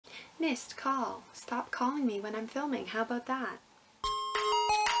Missed call. Stop calling me when I'm filming. How about that?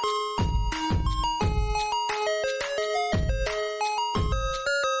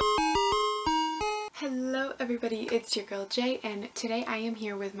 Hello everybody, it's your girl Jay, and today I am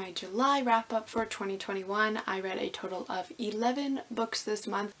here with my July wrap up for 2021. I read a total of 11 books this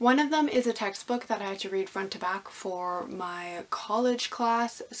month. One of them is a textbook that I had to read front to back for my college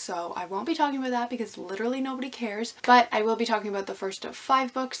class, so I won't be talking about that because literally nobody cares, but I will be talking about the first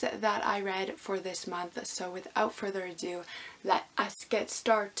 5 books that I read for this month. So without further ado, let us get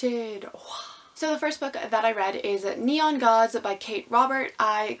started. So the first book that I read is Neon Gods by Kate Robert.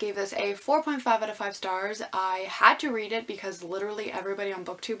 I gave this a 4.5 out of 5 stars. I had to read it because literally everybody on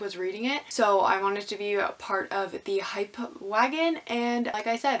BookTube was reading it, so I wanted to be a part of the hype wagon, and like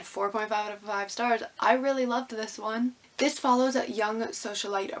I said, 4.5 out of 5 stars. I really loved this one. This follows a young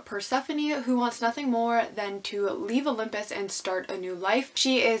socialite Persephone who wants nothing more than to leave Olympus and start a new life.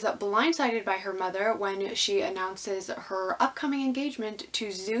 She is blindsided by her mother when she announces her upcoming engagement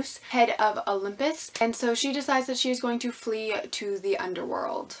to Zeus, head of Olympus, and so she decides that she is going to flee to the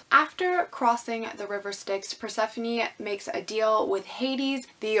underworld. After crossing the river Styx, Persephone makes a deal with Hades,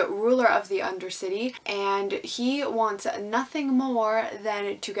 the ruler of the Undercity, and he wants nothing more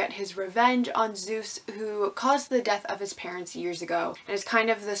than to get his revenge on Zeus, who caused the death of his parents years ago. And it's kind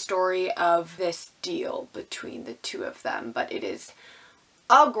of the story of this deal between the two of them, but it is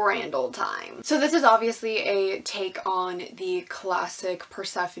a grand old time. So this is obviously a take on the classic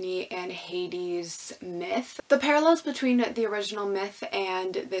Persephone and Hades myth. The parallels between the original myth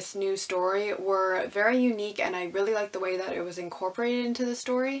and this new story were very unique, and I really liked the way that it was incorporated into the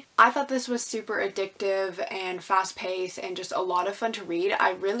story. I thought this was super addictive and fast-paced and just a lot of fun to read.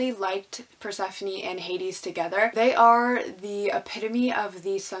 I really liked Persephone and Hades together. They are the epitome of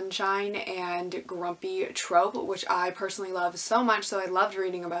the sunshine and grumpy trope, which I personally love so much, so I loved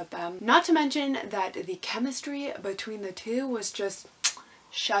reading about them. Not to mention that the chemistry between the two was just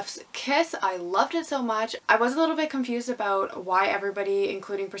chef's kiss. I loved it so much. I was a little bit confused about why everybody,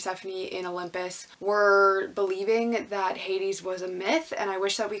 including Persephone in Olympus, were believing that Hades was a myth, and I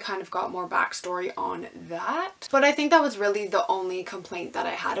wish that we kind of got more backstory on that. But I think that was really the only complaint that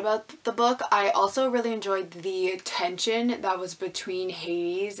I had about the book. I also really enjoyed the tension that was between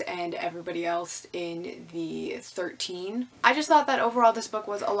Hades and everybody else in the 13. I just thought that overall this book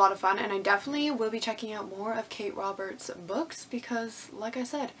was a lot of fun, and I definitely will be checking out more of Kate Roberts' books because, like I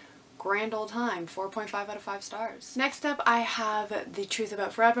said, grand old time. 4.5 out of 5 stars. Next up, I have The Truth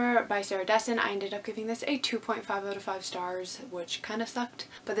About Forever by Sarah Dessen. I ended up giving this a 2.5 out of 5 stars, which kind of sucked.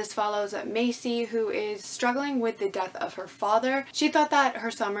 But this follows Macy, who is struggling with the death of her father. She thought that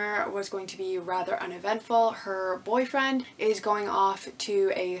her summer was going to be rather uneventful. Her boyfriend is going off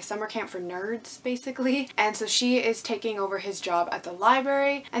to a summer camp for nerds, basically, and so she is taking over his job at the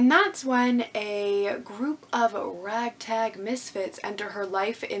library, and that's when a group of ragtag misfits enter her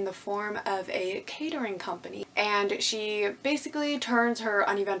life in the form of a catering company, and she basically turns her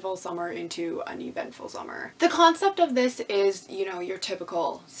uneventful summer into an eventful summer. The concept of this is, you know, your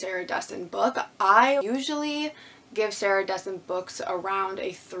typical Sarah Dessen book. I usually give Sarah Dessen books around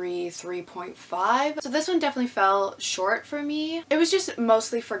a 3.5. So this one definitely fell short for me. It was just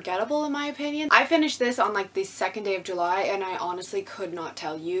mostly forgettable in my opinion. I finished this on like the 2nd day of July, and I honestly could not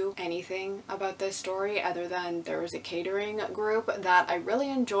tell you anything about this story other than there was a catering group that I really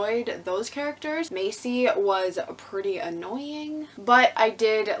enjoyed those characters. Macy was pretty annoying, but I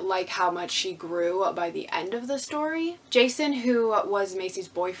did like how much she grew by the end of the story. Jason, who was Macy's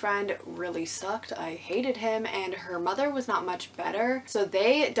boyfriend, really sucked. I hated him, and her mother was not much better, so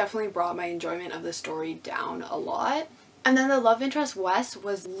they definitely brought my enjoyment of the story down a lot. And then the love interest Wes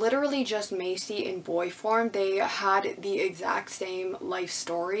was literally just Macy in boy form. They had the exact same life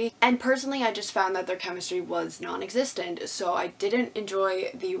story, and personally I just found that their chemistry was non-existent, so I didn't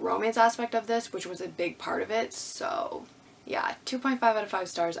enjoy the romance aspect of this, which was a big part of it. So yeah, 2.5 out of 5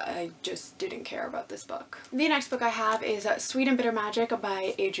 stars. I just didn't care about this book. The next book I have is Sweet and Bitter Magic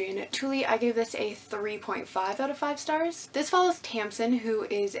by Adrienne Tooley. I gave this a 3.5 out of 5 stars. This follows Tamsin, who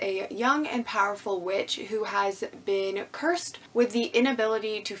is a young and powerful witch who has been cursed with the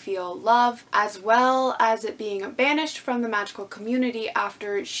inability to feel love, as well as being banished from the magical community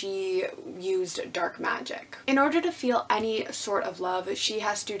after she used dark magic. In order to feel any sort of love, she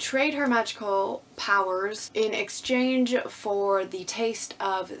has to trade her magical powers in exchange for the taste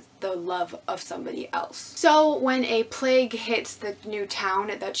of the love of somebody else. So when a plague hits the new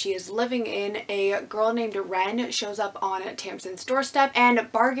town that she is living in, a girl named Ren shows up on Tamsin's doorstep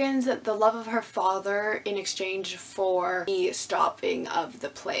and bargains the love of her father in exchange for the stopping of the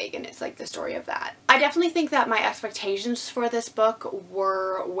plague, and it's like the story of that. I definitely think that my expectations for this book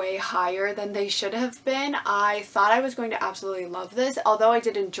were way higher than they should have been. I thought I was going to absolutely love this. Although I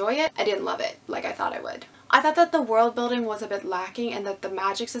did enjoy it, I didn't love it like I thought I would. I thought that the world building was a bit lacking and that the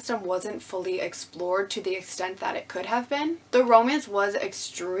magic system wasn't fully explored to the extent that it could have been. The romance was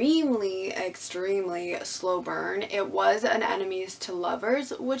extremely slow burn. It was an enemies to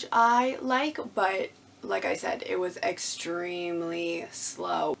lovers, which I like, but like I said, it was extremely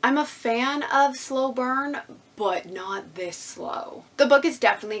slow. I'm a fan of slow burn, but not this slow. The book is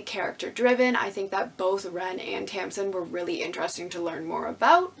definitely character driven. I think that both Ren and Tamsin were really interesting to learn more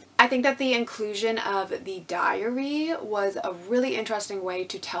about. I think that the inclusion of the diary was a really interesting way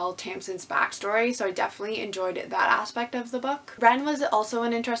to tell Tamsin's backstory, so I definitely enjoyed that aspect of the book. Ren was also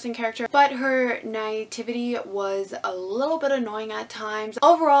an interesting character, but her naivety was a little bit annoying at times.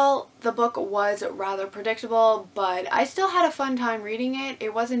 Overall, the book was rather predictable, but I still had a fun time reading it.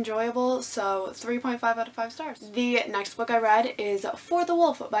 It was enjoyable, so 3.5 out of 5 stars. The next book I read is For the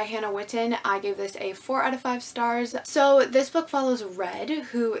Wolf by Hannah Whitten. I gave this a 4 out of 5 stars. So this book follows Red,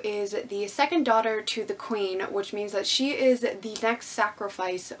 who is the second daughter to the queen, which means that she is the next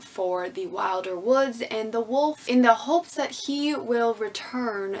sacrifice for the Wilder Woods and the wolf, in the hopes that he will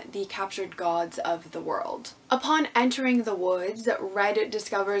return the captured gods of the world. Upon entering the woods, Red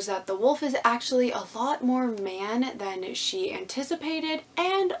discovers that the wolf is actually a lot more man than she anticipated,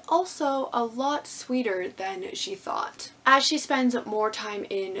 and also a lot sweeter than she thought. As she spends more time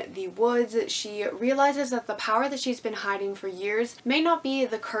in the woods, she realizes that the power that she's been hiding for years may not be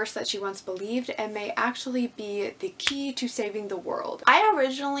the curse that she once believed, and may actually be the key to saving the world. I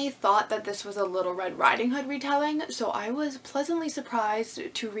originally thought that this was a Little Red Riding Hood retelling, so I was pleasantly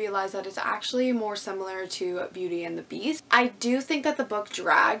surprised to realize that it's actually more similar to Beauty and the Beast. I do think that the book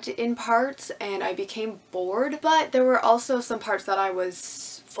dragged in parts and I became bored, but there were also some parts that I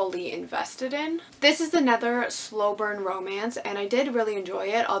was fully invested in. This is another slow burn romance, and I did really enjoy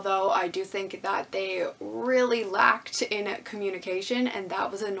it, although I do think that they really lacked in communication, and that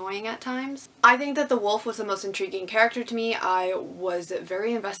was annoying at times. I think that the wolf was the most intriguing character to me. I was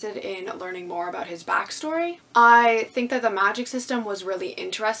very invested in learning more about his backstory. I think that the magic system was really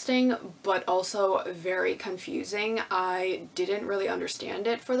interesting, but also very confusing. I didn't really understand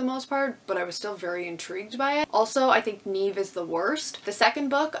it for the most part, but I was still very intrigued by it. Also, I think Neve is the worst. The second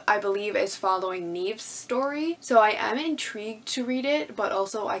book, I believe, is following Neve's story, so I am intrigued to read it, but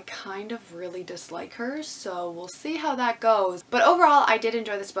also I kind of really dislike her, so we'll see how that goes. But overall, I did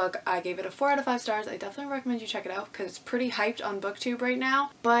enjoy this book. I gave it a 4 out of 5 stars. I definitely recommend you check it out because it's pretty hyped on BookTube right now,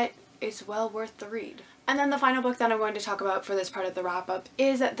 but it's well worth the read. And then the final book that I'm going to talk about for this part of the wrap-up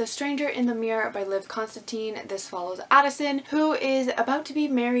is The Stranger in the Mirror by Liv Constantine. This follows Addison, who is about to be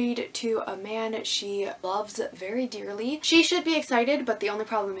married to a man she loves very dearly. She should be excited, but the only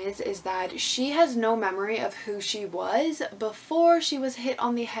problem is that she has no memory of who she was before she was hit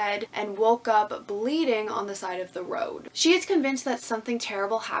on the head and woke up bleeding on the side of the road. She is convinced that something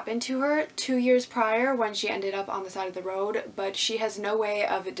terrible happened to her 2 years prior when she ended up on the side of the road, but she has no way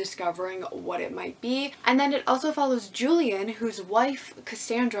of discovering what it might be. And then it also follows Julian, whose wife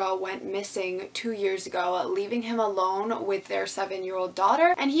Cassandra went missing 2 years ago, leaving him alone with their 7-year-old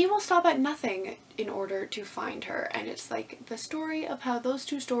daughter, and he will stop at nothing in order to find her. And it's like the story of how those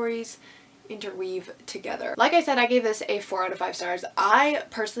two stories interweave together. Like I said, I gave this a 4 out of 5 stars. I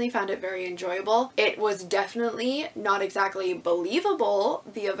personally found it very enjoyable. It was definitely not exactly believable,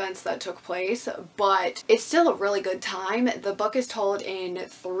 the events that took place, but it's still a really good time. The book is told in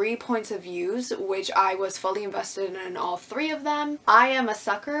 3 points of views, which I was fully invested in all 3 of them. I am a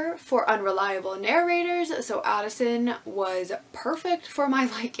sucker for unreliable narrators, so Addison was perfect for my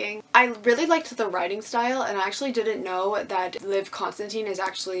liking. I really liked the writing style, and I actually didn't know that Liv Constantine is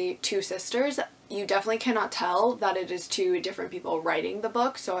actually 2 sisters. You definitely cannot tell that it is 2 different people writing the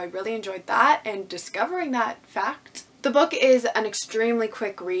book, so I really enjoyed that and discovering that fact. The book is an extremely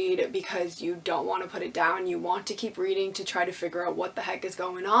quick read because you don't want to put it down. You want to keep reading to try to figure out what the heck is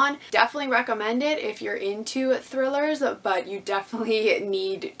going on. Definitely recommend it if you're into thrillers, but you definitely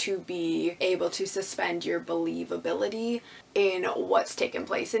need to be able to suspend your believability in what's taken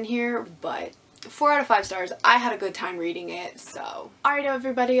place in here, but 4 out of 5 stars. I had a good time reading it, so. Alright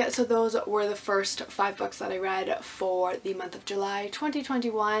everybody, so those were the first 5 books that I read for the month of July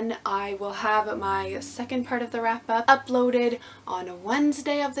 2021. I will have my second part of the wrap up uploaded on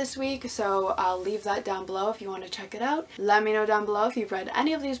Wednesday of this week, so I'll leave that down below if you want to check it out. Let me know down below if you've read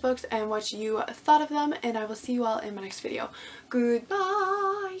any of these books and what you thought of them, and I will see you all in my next video.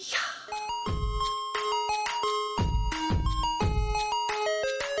 Goodbye!